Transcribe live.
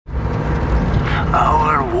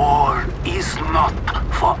Our war is not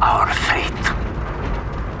for our fate.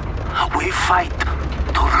 We fight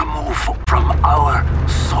to remove from our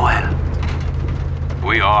soil.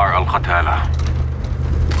 We are Al-Qatala.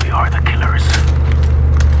 We are the killers.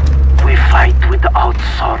 We fight without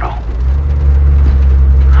sorrow.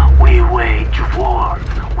 We wage war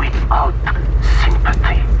without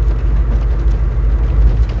sympathy.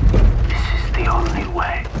 This is the only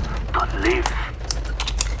way to live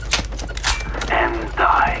and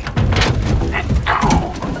die a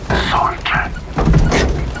true soldier.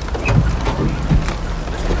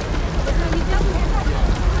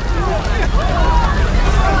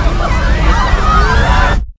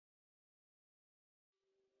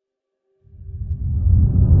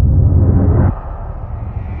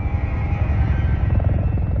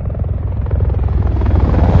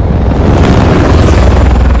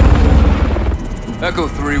 Echo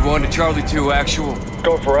 3-1 to Charlie 2 actual.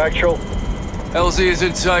 Going for actual. LZ is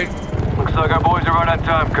in sight. Looks like our boys are right on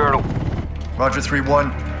time, Colonel. Roger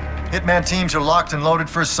 3-1. Hitman teams are locked and loaded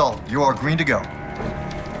for assault. You are green to go.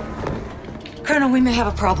 Colonel, we may have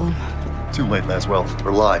a problem. Too late, Laswell.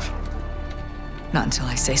 We're live. Not until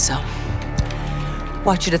I say so.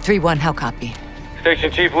 Watcher to 3-1, how copy?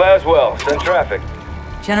 Station Chief Laswell, send traffic.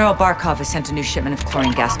 General Barkov has sent a new shipment of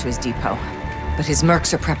chlorine gas to his depot. But his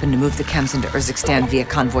mercs are prepping to move the chems into Urzikstan via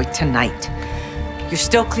convoy tonight. You're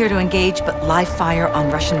still clear to engage, but live fire on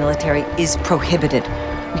Russian military is prohibited.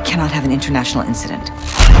 We cannot have an international incident.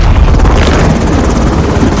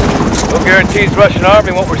 No guarantees Russian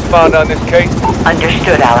army won't respond on this case.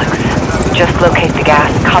 Understood, Alex. Just locate the gas,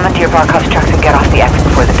 commandeer Barkov's trucks, and get off the X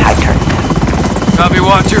before the tide turns. Copy,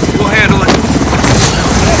 Watcher. We'll handle it.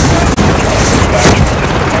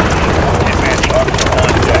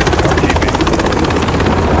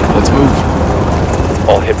 Let's move.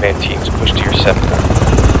 All Hitman teams push to your sector.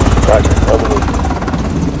 Roger, on the move.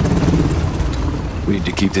 We need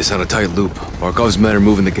to keep this on a tight loop. Barkov's men are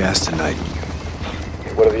moving the gas tonight.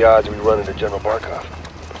 What are the odds we run into General Barkov?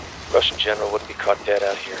 Russian general wouldn't be caught dead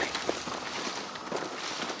out here.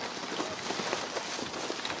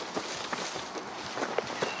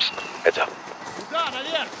 Heads up.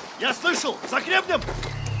 Я слышал! За гребнем!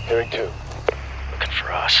 Hearing two. Looking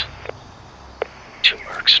for us. Two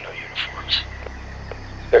mercs, no uniforms.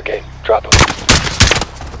 Their game. Drop them.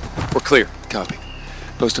 We're clear. Copy.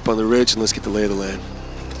 Post up on the ridge and let's get the lay of the land.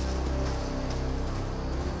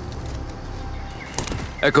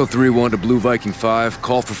 Echo 3-1 to Blue Viking 5.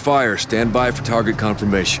 Call for fire. Stand by for target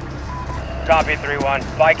confirmation. Copy 3-1.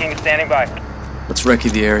 Viking standing by. Let's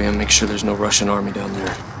recce the area and make sure there's no Russian army down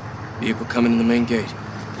there. Vehicle coming in the main gate.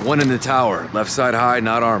 One in the tower. Left side high,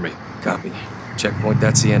 not army. Copy. Checkpoint,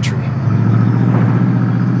 that's the entry.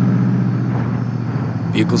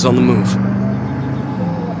 Vehicle's on the move.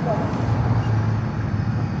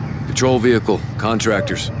 Patrol vehicle.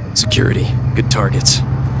 Contractors. Security. Good targets.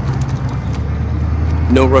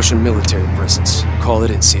 No Russian military presence. Call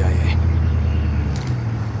it in, CIA.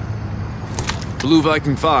 Blue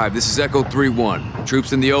Viking 5, this is Echo 3-1.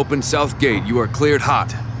 Troops in the open, south gate. You are cleared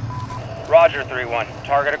hot. Roger 3-1.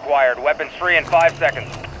 Target acquired. Weapons free in 5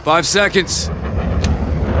 seconds. 5 seconds.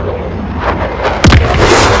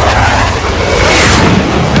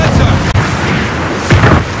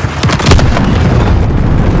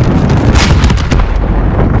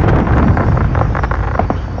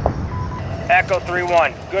 Echo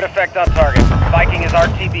 3-1. Good effect on target. Viking is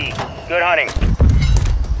RTB. Good hunting.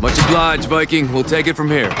 Much obliged, Viking. We'll take it from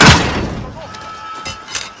here.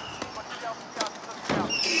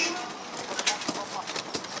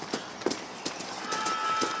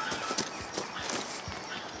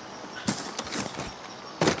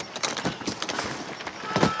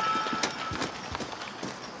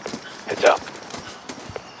 Heads up.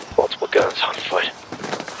 Multiple guns on foot.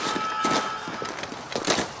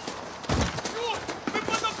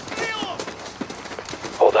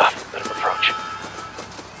 Hold off. Let him approach.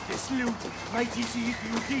 Здесь люди. Найдите их и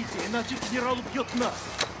убейте, иначе генерал убьет нас.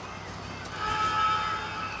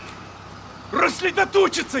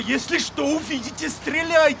 Рассредоточиться! Если что увидите,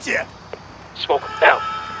 стреляйте! Smoke him down.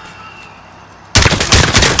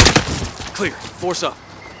 Clear. Force up.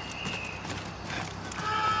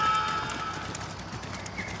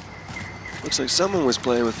 Looks like someone was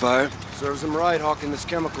playing with fire. Serves him right, hawking this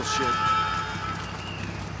chemical shit.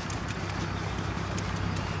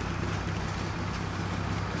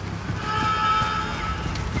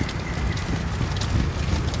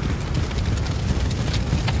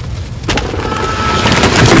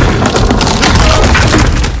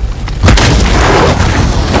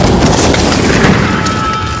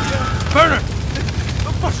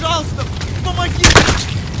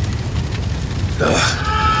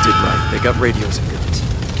 They got radios and guns.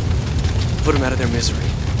 Put them out of their misery.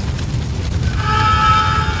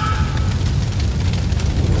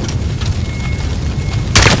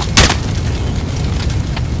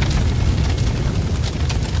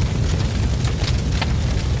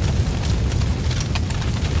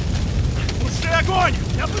 Огонь!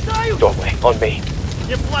 Я пытаюсь! Doorway, on me.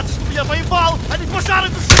 Мне платят, чтобы я воевал, а не пожары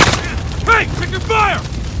тушить! Hey, take your fire!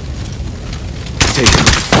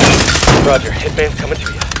 Roger, Hitman's coming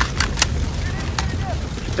to you.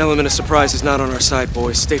 Element of surprise is not on our side,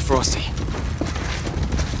 boys. Stay frosty.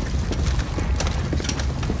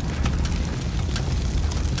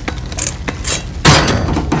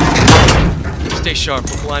 Stay sharp.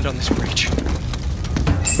 We're blind on this breach.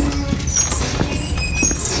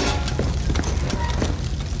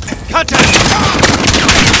 Contact!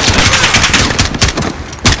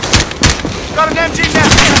 Got an MG now!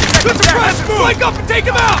 Good suppress! Flank up and take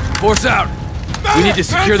him out! Force out! We need to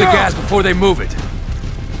secure the gas before they move it.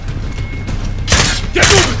 Get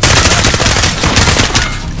moving!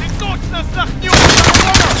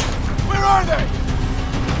 Where are they?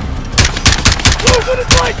 Moving is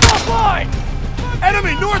lights offline!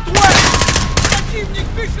 Enemy northwest!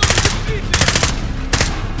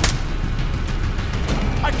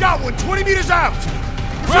 I got one, 20 meters out!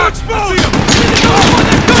 We're exposed!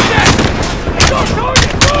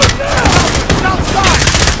 Target! Move now! Outside!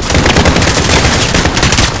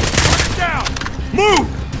 Down! Move!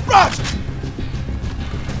 Roger!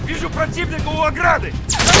 Вижу противника у ограды!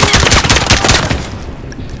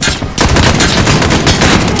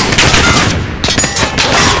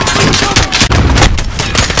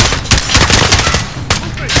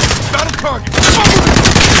 Got a target!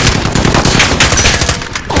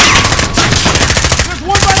 There's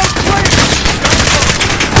one right on the plane!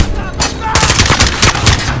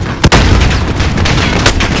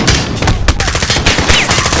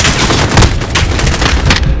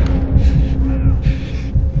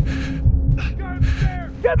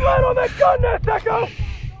 Get light on that gun nest, Echo!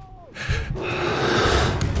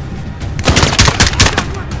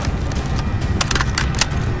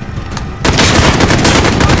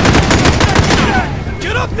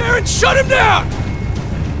 Get up there and shut him down!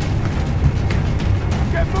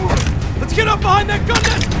 Get moving! Let's get up behind that gun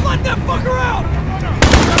nest and let that fucker out!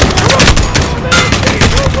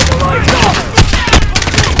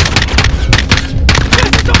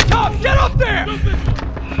 This is up top! Get up there!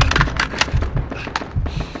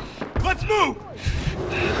 Let's move!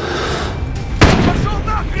 Marshal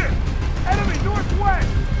knock here! Enemy northwest!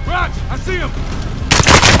 Raj, I see him!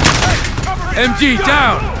 Hey, cover me! MG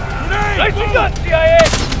down! Nicely done, CIA!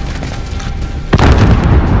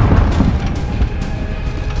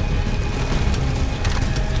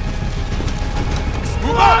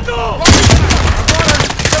 Murado!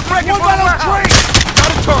 They're breaking one on train! Got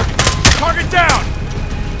a target! Target down!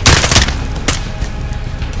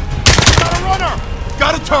 Got a runner!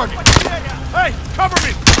 Got a target! Hey, cover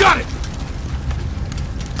me! Got it!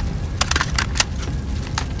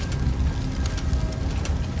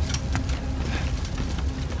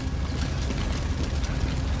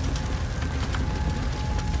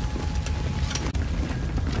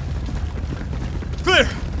 Clear!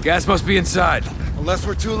 Gas must be inside. Unless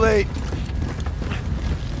we're too late.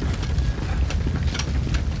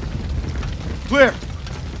 Clear!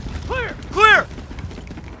 Clear! Clear!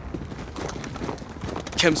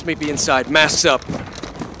 Chems may be inside. Masks up.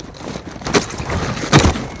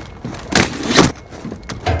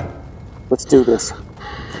 Let's do this.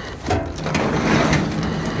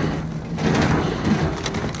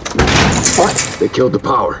 What? They killed the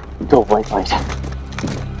power. Go white light.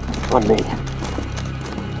 On me.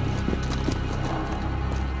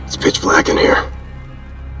 It's pitch black in here.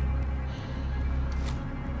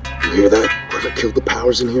 You hear that? Whoever killed the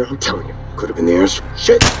powers in here, I'm telling you, could have been the airstrike.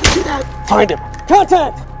 Shit! You see that? Find him!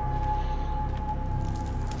 Contact!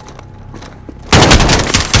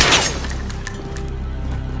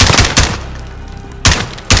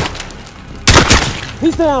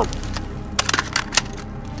 He's down!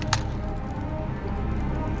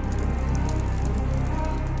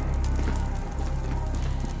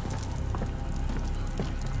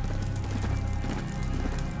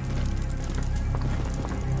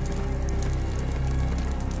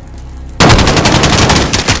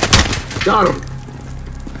 Got him!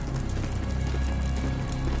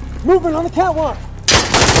 Movement on the catwalk!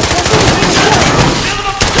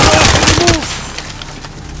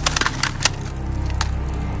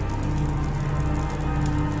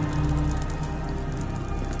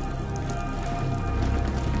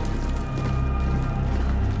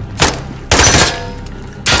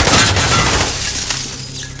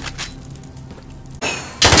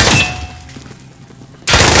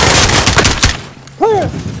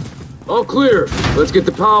 All clear. Let's get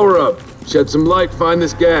the power up. Shed some light, find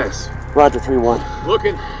this gas. Roger, 3-1.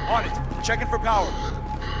 Looking. On it. Checking for power.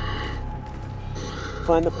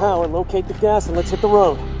 Find the power, locate the gas, and let's hit the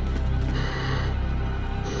road.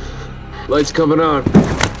 Lights coming on.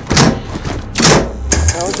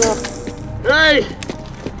 Power's up. Hey!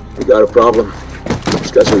 We got a problem.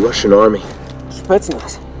 These guys are Russian army.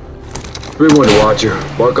 Spetsnaz. 3-1 to Watcher.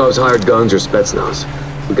 Barkov's hired guns or Spetsnaz.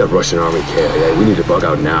 We got Russian army KIA. We need to bug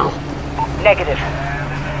out now. Negative.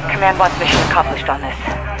 Command wants mission accomplished on this.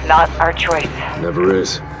 Not our choice. Never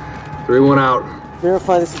is. 3-1 out.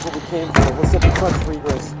 Verify this is what we came for. We'll set the truck for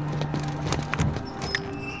egress.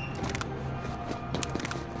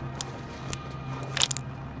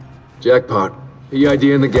 Jackpot. EID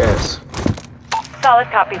in the gas. Solid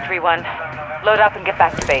copy, 3-1. Load up and get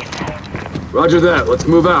back to base. Roger that. Let's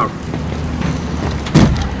move out.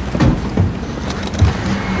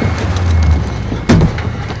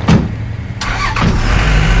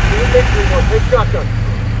 Take shotgun.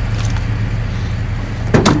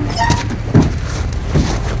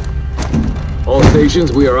 All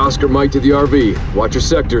stations, we are Oscar Mike to the RV. Watch your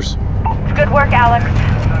sectors. It's good work, Alex.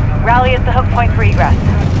 Rally at the hook point for egress.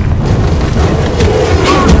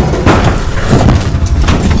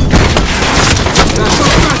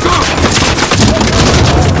 Back off!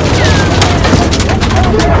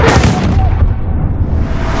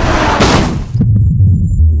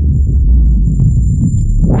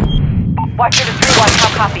 Watcher to 3-1, how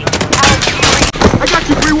copy? Alex, can you read? I got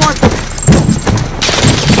you, 3-1!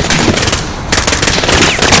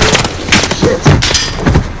 Shit!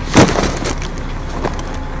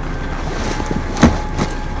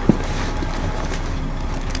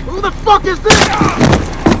 Who the fuck is this?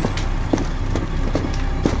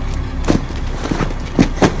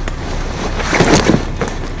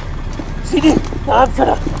 Сиди,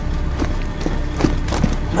 Ансара.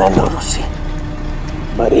 Малоруси.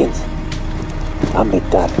 Marines.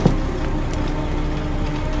 Amitar.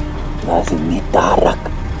 Lazim nitarak.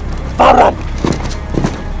 Faran.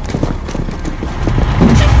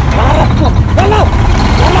 Yalla!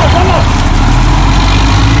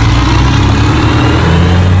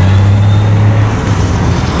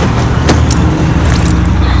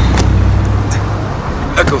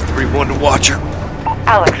 Echo 3-1 to Watcher.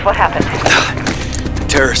 Alex, what happened?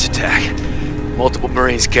 Terrorist attack. Multiple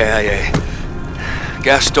Marines KIA.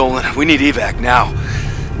 Gas stolen. We need evac now.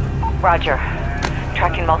 Roger.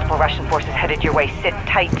 Tracking multiple Russian forces headed your way. Sit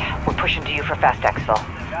tight. We're pushing to you for fast exfil.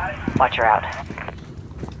 Watcher out.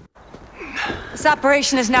 This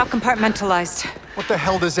operation is now compartmentalized. What the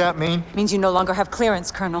hell does that mean? Means you no longer have clearance,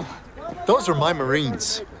 Colonel. Those are my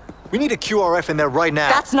Marines. We need a QRF in there right now.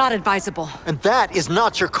 That's not advisable. And that is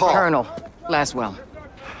not your call. Colonel, Laswell.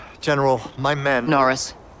 General, my men...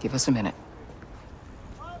 Norris, give us a minute.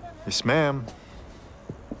 Yes, ma'am.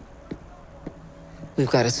 We've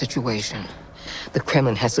got a situation. The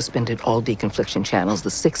Kremlin has suspended all deconfliction channels.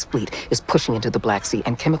 The Sixth Fleet is pushing into the Black Sea,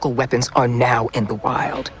 and chemical weapons are now in the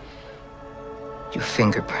wild. Your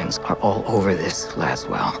fingerprints are all over this,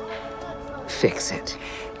 Laswell. Fix it.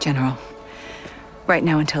 General, right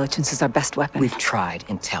now intelligence is our best weapon. We've tried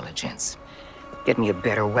intelligence. Get me a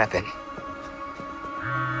better weapon.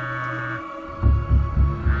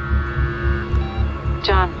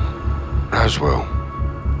 John. Laswell.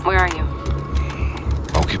 Where are you?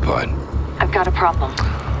 Occupied. I've got a problem.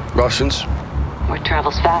 Russians? Word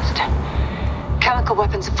travels fast. Chemical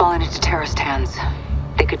weapons have fallen into terrorist hands.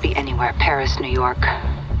 They could be anywhere. Paris, New York.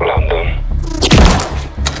 London.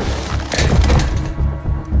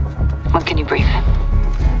 When can you brief?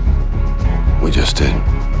 We just did.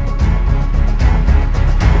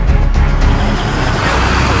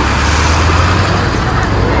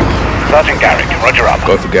 Sergeant Garrick, roger up.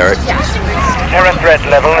 Go for Garrick. Terror threat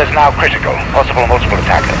level is now critical. Possible multiple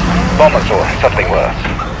attackers. Bombers or something worse.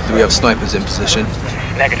 Do we have snipers in position?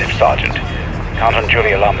 Negative, Sergeant. Can't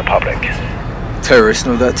unduly alarm the public. Terrorists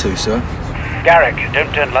know that too, sir. Garrick,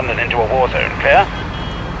 don't turn London into a war zone, clear?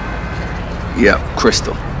 Yeah,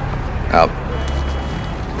 Crystal. Out.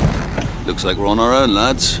 Looks like we're on our own,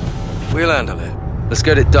 lads. We'll handle it. Let's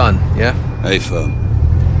get it done, yeah? Hey, firm.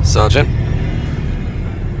 Sergeant?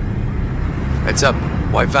 Heads up.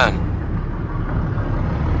 White van.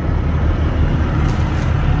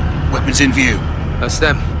 Weapons in view. That's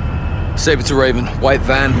them. Saber to Raven. White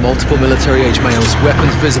van, multiple military-age males.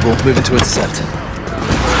 Weapons visible. Moving to intercept.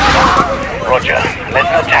 Roger. Unless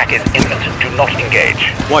an attack is imminent, do not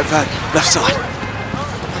engage. White van, left side.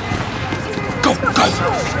 Go, go!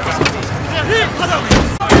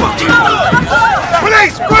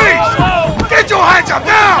 Police, freeze! Get your hands up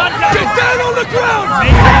now! Get down on the ground!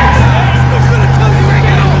 I'm gonna tell you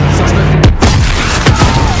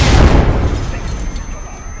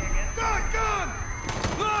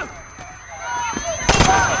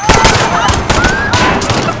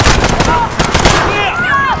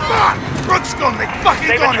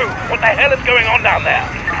on it! What the hell is going on down there?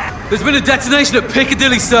 There's been a detonation at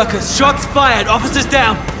Piccadilly Circus. Shots fired. Officers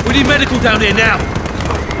down. We need medical down here now.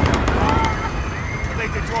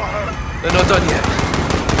 They're not done yet.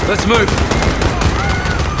 Let's move.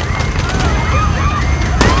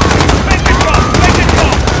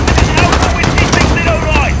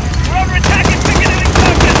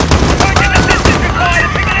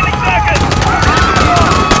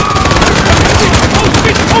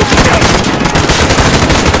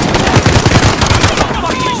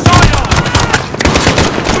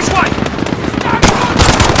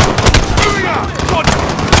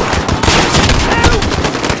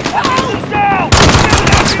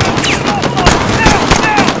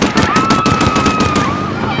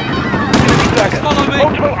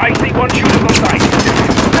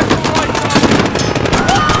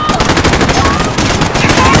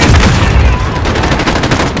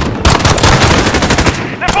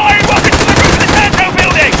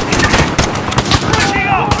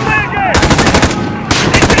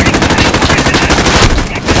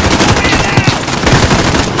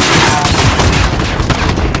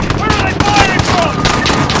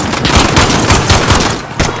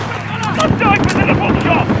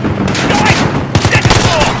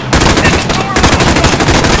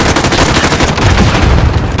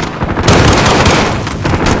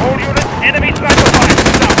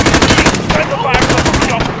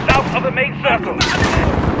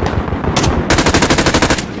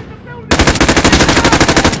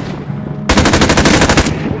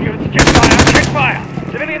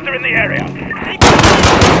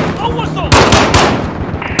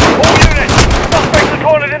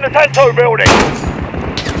 Building.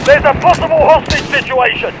 There's a possible hostage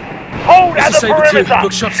situation. Hold at the perimeter.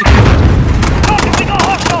 Bookshop secured. We got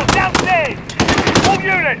hostiles downstairs. All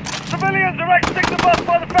units, civilians are exiting the bus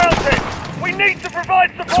by the fountain. We need to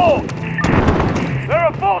provide support. There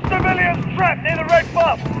are 4 civilians trapped near the red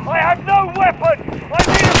bus. I have no weapon. I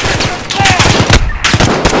need assistance there.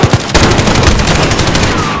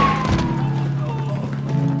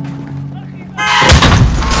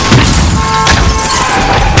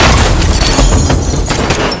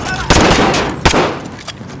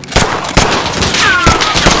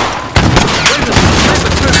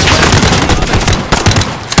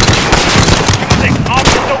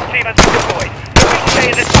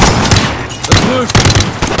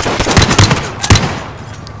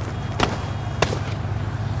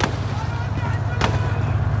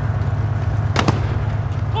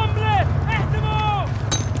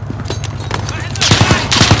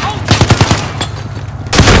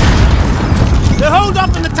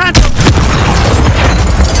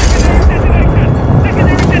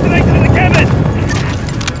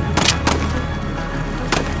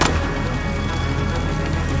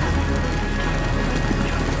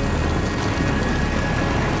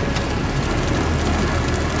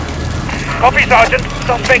 Copy, Sergeant.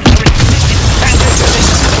 Suspect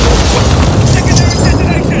Secondary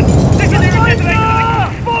detonation! Secondary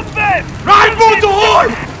detonation! Bomb them! Right, move the horn!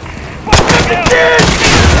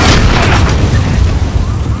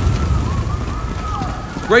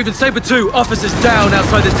 Raven, Saber 2, officers down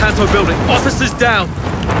outside the Tanto building. Officers down!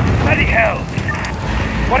 Bloody hell!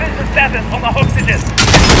 What is the status on the hostages?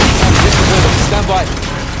 Stand by.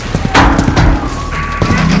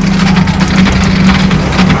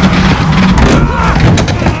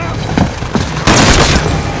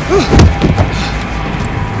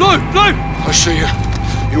 Blue! Blue! I see you.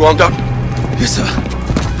 You armed up? Yes, sir.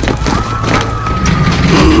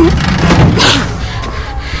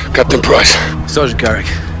 Captain Price. Sergeant Garrick.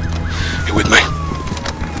 You with me?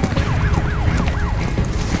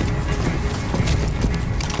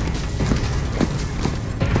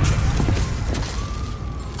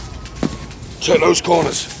 Check those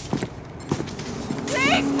corners.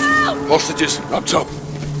 Please help! Hostages, up top.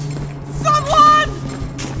 Someone!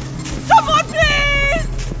 Someone, please!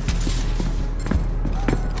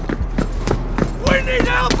 We need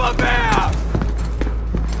help up here!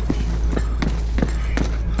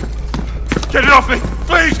 Get it off me!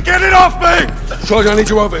 Please, get it off me! Sergeant, I need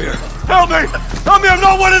you over here. Help me! Help me, I'm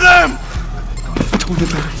not one of them! I don't want to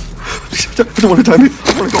die. I don't want to die. I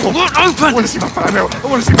want to go home. Look, open! I want to see my family. I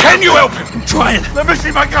want to see. Can you help him? I'm trying. Let me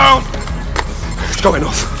see my girl! It's going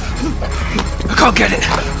off. I can't get it.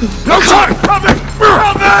 No time! Help me!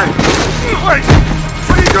 Help me! Wait!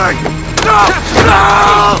 What are you doing? No!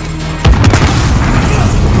 No!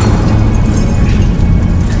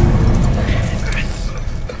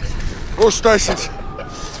 All stations.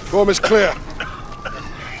 Form is clear.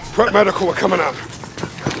 Prep medical are coming up.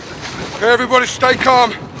 Okay, everybody stay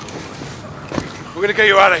calm. We're gonna get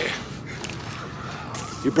you out of here.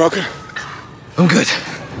 You broken? I'm good.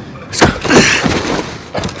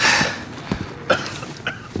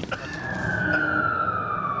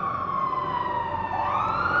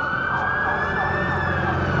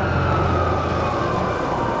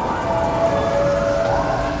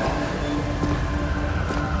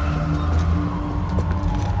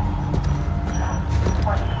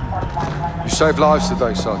 saved lives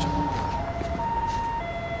today, Sergeant.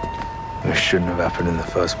 It shouldn't have happened in the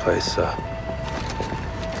first place, sir.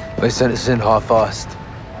 They sent us in half-assed.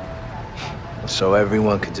 So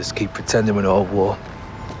everyone could just keep pretending we're not at war.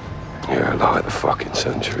 Yeah, like the fucking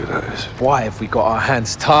century, that is. Why have we got our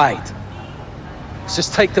hands tied? Let's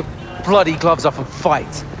just take the bloody gloves off and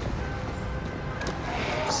fight.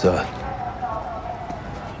 Sir.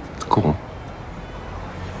 Go on.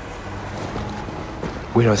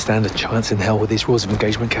 We don't stand a chance in hell with these rules of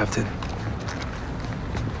engagement, Captain.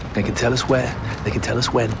 They can tell us where, they can tell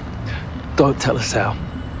us when. Don't tell us how.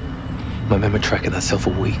 My men were tracking that cell for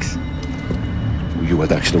weeks. You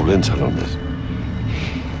had actionable intel on this?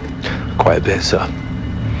 Quite a bit, sir.